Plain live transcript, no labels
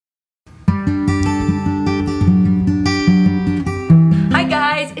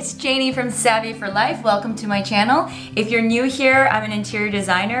it's Janie from Savvy for Life. Welcome to my channel. If you're new here, I'm an interior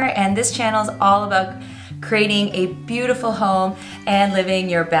designer and this channel is all about creating a beautiful home and living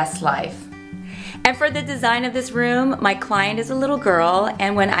your best life. And for the design of this room, my client is a little girl,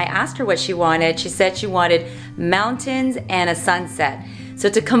 and when I asked her what she wanted, she said she wanted mountains and a sunset. So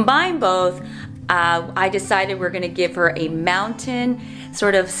to combine both, I decided we're gonna give her a mountain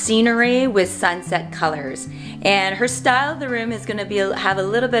sort of scenery with sunset colors. And her style of the room is gonna have a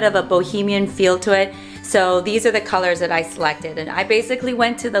little bit of a bohemian feel to it. So these are the colors that I selected. And I basically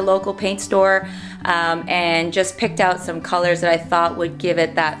went to the local paint store and just picked out some colors that I thought would give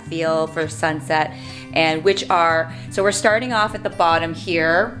it that feel for sunset. And so we're starting off at the bottom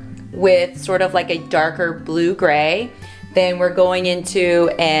here with sort of like a darker blue-gray. Then we're going into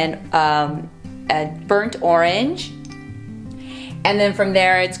a burnt orange. And then from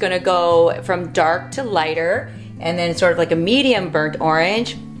there, it's gonna go from dark to lighter, and then sort of like a medium burnt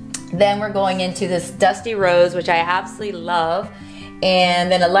orange. Then we're going into this dusty rose, which I absolutely love,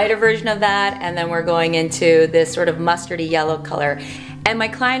 and then a lighter version of that, and then we're going into this sort of mustardy yellow color. And my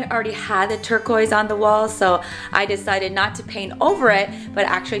client already had the turquoise on the wall, so I decided not to paint over it, but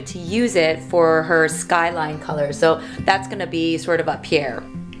actually to use it for her skyline color. So that's gonna be sort of up here.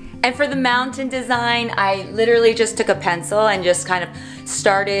 And for the mountain design, I literally just took a pencil and just kind of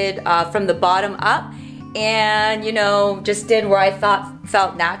started from the bottom up, and just did where I thought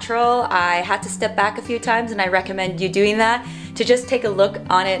felt natural. I had to step back a few times, and I recommend you doing that to just take a look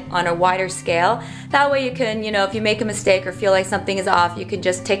on it on a wider scale. That way you can, if you make a mistake or feel like something is off, you can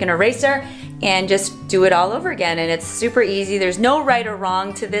just take an eraser and just do it all over again. And it's super easy. There's no right or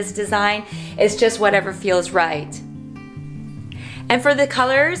wrong to this design. It's just whatever feels right. And for the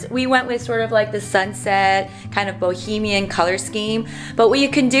colors, we went with sort of like the sunset, kind of bohemian color scheme. But what you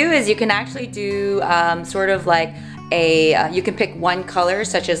can do is you can actually do sort of like you can pick one color,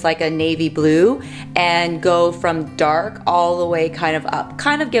 such as like a navy blue, and go from dark all the way kind of up,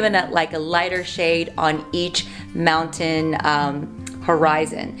 kind of giving it like a lighter shade on each mountain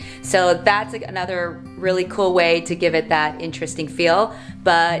horizon. So that's another really cool way to give it that interesting feel.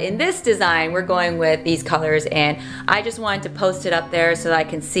 But in this design, we're going with these colors, and I just wanted to post it up there so that I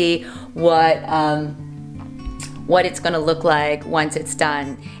can see what it's gonna look like once it's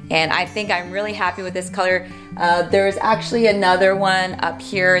done. And I think I'm really happy with this color. There's actually another one up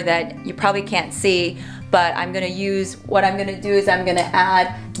here that you probably can't see, but what I'm gonna do is I'm gonna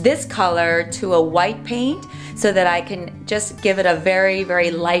add this color to a white paint so that I can just give it a very,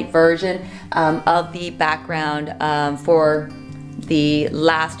 very light version of the background for the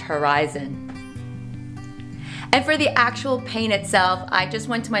last horizon. And for the actual paint itself, I just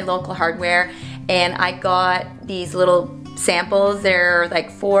went to my local hardware and I got these little samples. They're like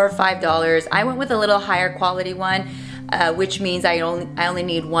 $4 or $5. I went with a little higher quality one, which means I only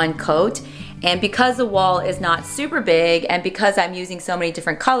need one coat. And because the wall is not super big and because I'm using so many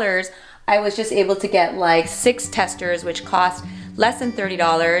different colors, I was just able to get like 6 testers, which cost less than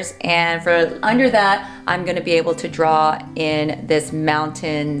 $30. And for under that, I'm gonna be able to draw in this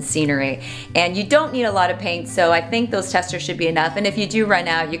mountain scenery. And you don't need a lot of paint, so I think those testers should be enough. And if you do run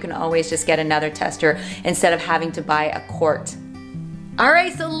out, you can always just get another tester instead of having to buy a quart. All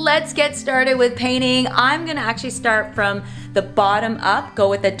right, so let's get started with painting. I'm gonna actually start from the bottom up, go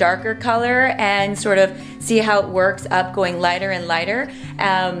with a darker color and sort of see how it works up, going lighter and lighter.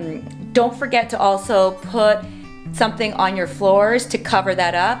 Don't forget to also put something on your floors to cover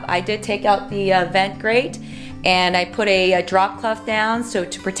that up. I did take out the vent grate and I put a drop cloth down so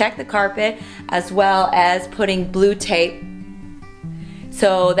to protect the carpet, as well as putting blue tape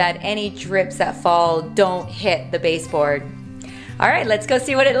so that any drips that fall don't hit the baseboard. All right, let's go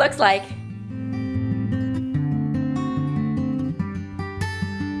see what it looks like.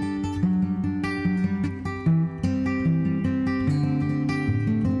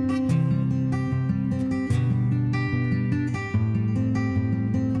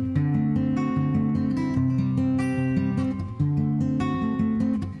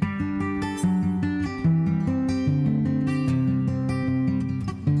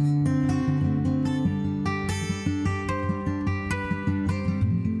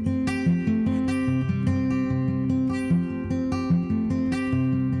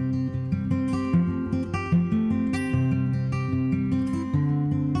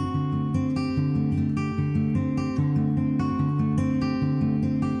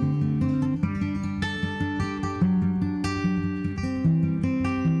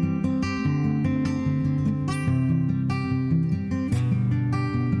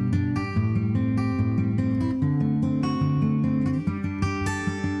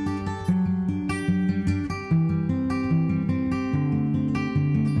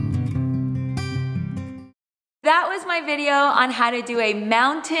 that was my video on how to do a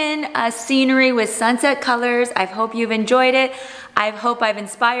mountain scenery with sunset colors. I hope you've enjoyed it. I hope I've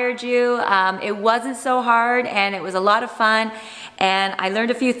inspired you. It wasn't so hard and it was a lot of fun, and I learned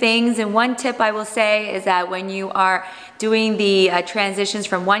a few things. And one tip I will say is that when you are doing the transitions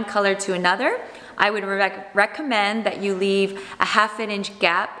from one color to another, I would recommend that you leave a ½ inch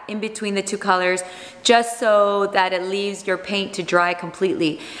gap in between the two colors, just so that it leaves your paint to dry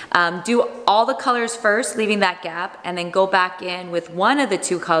completely. Do all the colors first, leaving that gap, and then go back in with one of the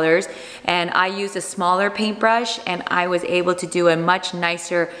two colors. And I used a smaller paintbrush, and I was able to do a much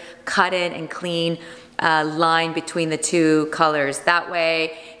nicer cut in and clean line between the two colors. That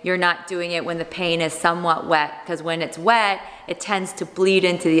way you're not doing it when the paint is somewhat wet, because when it's wet it tends to bleed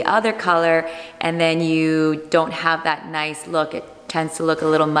into the other color and then you don't have that nice look. It tends to look a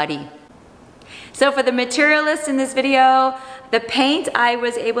little muddy. So for the material list in this video, the paint, I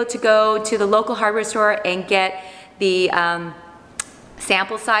was able to go to the local hardware store and get the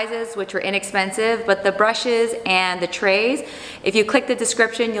sample sizes, which were inexpensive, but the brushes and the trays, if you click the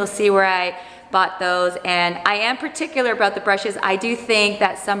description, you'll see where I bought those. And I am particular about the brushes. I do think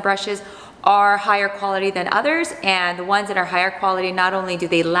that some brushes are higher quality than others, and the ones that are higher quality, not only do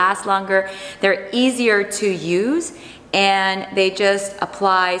they last longer, they're easier to use, and they just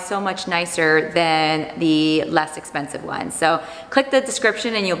apply so much nicer than the less expensive ones. So click the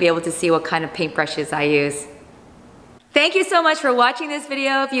description and you'll be able to see what kind of paintbrushes I use. Thank you so much for watching this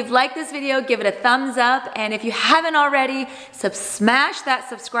video. If you've liked this video, give it a thumbs up. And if you haven't already, smash that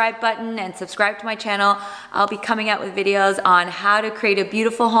subscribe button and subscribe to my channel. I'll be coming out with videos on how to create a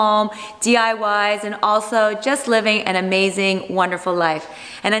beautiful home, DIYs, and also just living an amazing, wonderful life.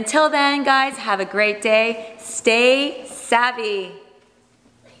 And until then, guys, have a great day. Stay savvy.